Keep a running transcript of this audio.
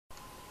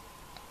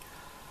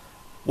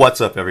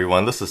What's up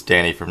everyone, this is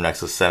Danny from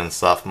Nexus 7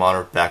 Soft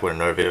Monitor back with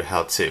another video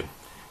how-to.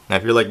 Now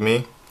if you're like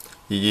me,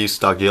 you use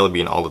stock Jelly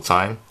Bean all the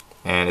time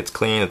and it's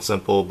clean, it's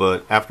simple,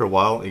 but after a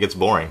while it gets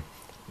boring.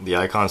 The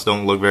icons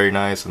don't look very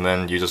nice and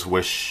then you just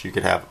wish you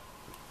could have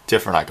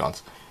different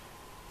icons.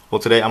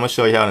 Well today I'm going to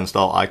show you how to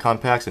install icon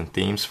packs and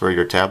themes for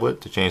your tablet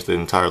to change the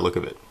entire look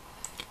of it.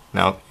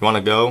 Now you want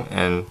to go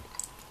and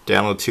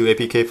download two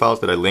APK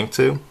files that I linked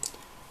to.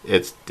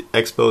 It's the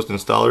Exposed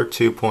Installer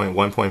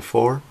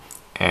 2.1.4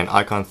 and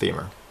Icon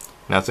Themer.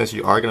 Now since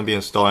you are going to be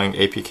installing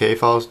APK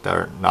files that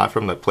are not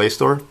from the Play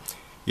Store,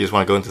 you just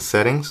want to go into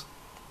Settings.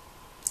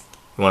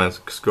 You want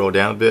to scroll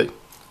down a bit,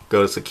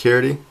 go to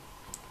Security,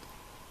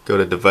 go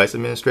to Device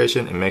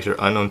Administration, and make sure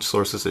Unknown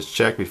Sources is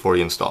checked before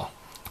you install.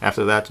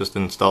 After that, just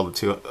install the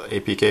two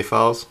APK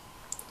files.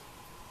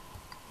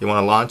 You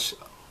want to launch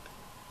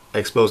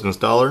Exposed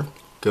Installer,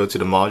 go to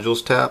the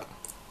Modules tab,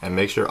 and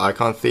make sure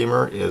Icon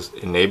Themer is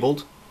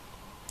enabled.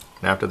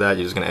 And after that,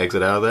 you're just going to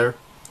exit out of there.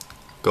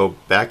 Go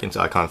back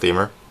into Icon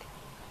Themer,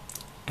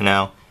 and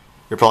now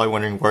you're probably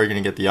wondering where you're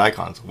going to get the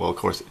icons. Well, of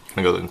course, you're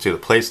going to go into the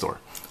Play Store.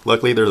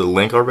 Luckily, there's a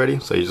link already,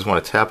 so you just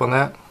want to tap on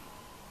that,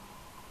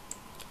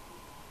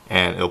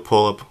 and it'll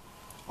pull up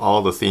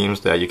all the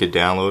themes that you could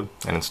download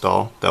and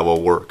install that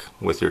will work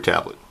with your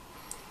tablet.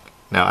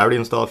 Now, I already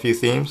installed a few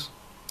themes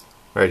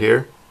right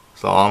here,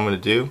 so all I'm going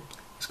to do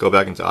is go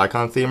back into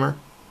Icon Themer.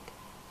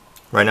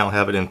 Right now, I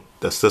have it in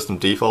the system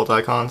default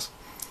icons,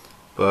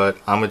 but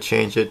I'm going to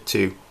change it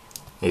to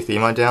a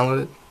theme I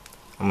downloaded.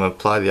 I'm going to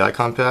apply the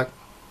icon pack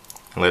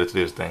and let it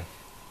do its thing.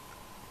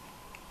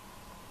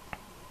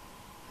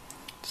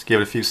 Just give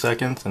it a few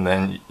seconds and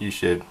then you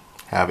should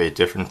have a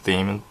different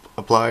theme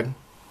applied.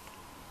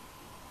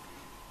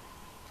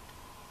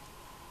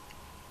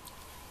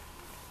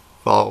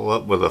 Follow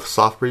up with a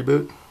soft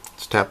reboot.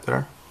 Just tap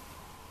there.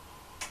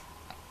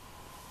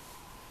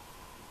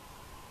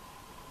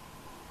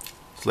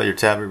 Just let your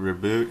tablet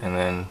reboot and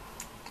then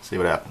see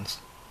what happens.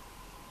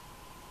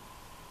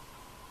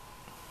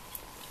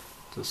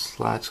 Just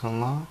slide to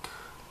unlock.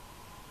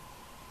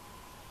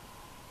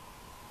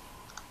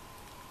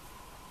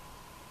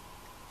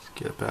 Let's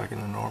get it back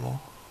into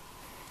normal.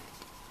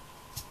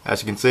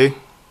 As you can see,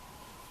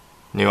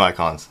 new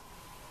icons.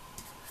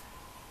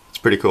 It's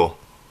pretty cool.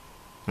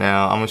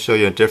 Now I'm going to show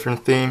you a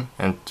different theme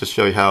and just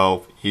show you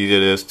how easy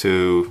it is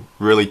to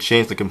really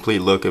change the complete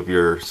look of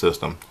your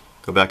system.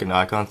 Go back into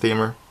Icon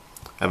Themer.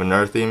 I have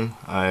another theme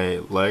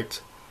I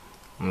liked.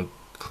 I'm going to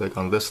click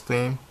on this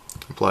theme,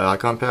 apply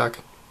icon pack.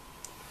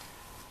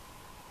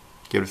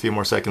 Give it a few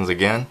more seconds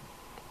again.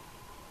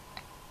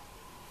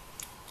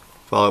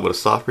 Follow it with a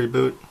soft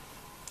reboot.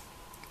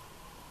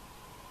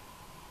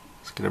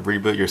 It's going to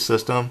reboot your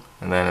system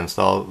and then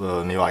install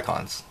the new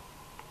icons.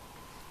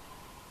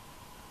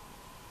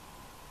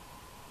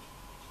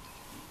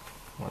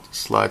 Want the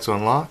slide to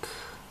unlock.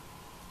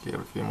 Give it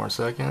a few more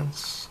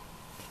seconds.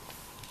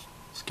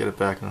 Let's get it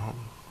back in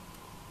home.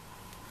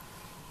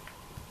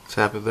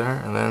 Tap it there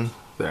and then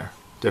there.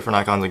 Different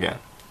icons again.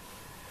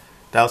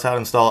 That was how to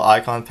install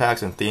icon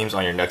packs and themes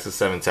on your Nexus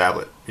 7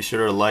 tablet. Be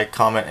sure to like,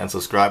 comment, and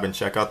subscribe, and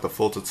check out the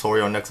full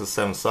tutorial on Nexus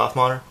 7 Soft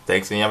Monitor.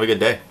 Thanks and you have a good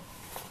day.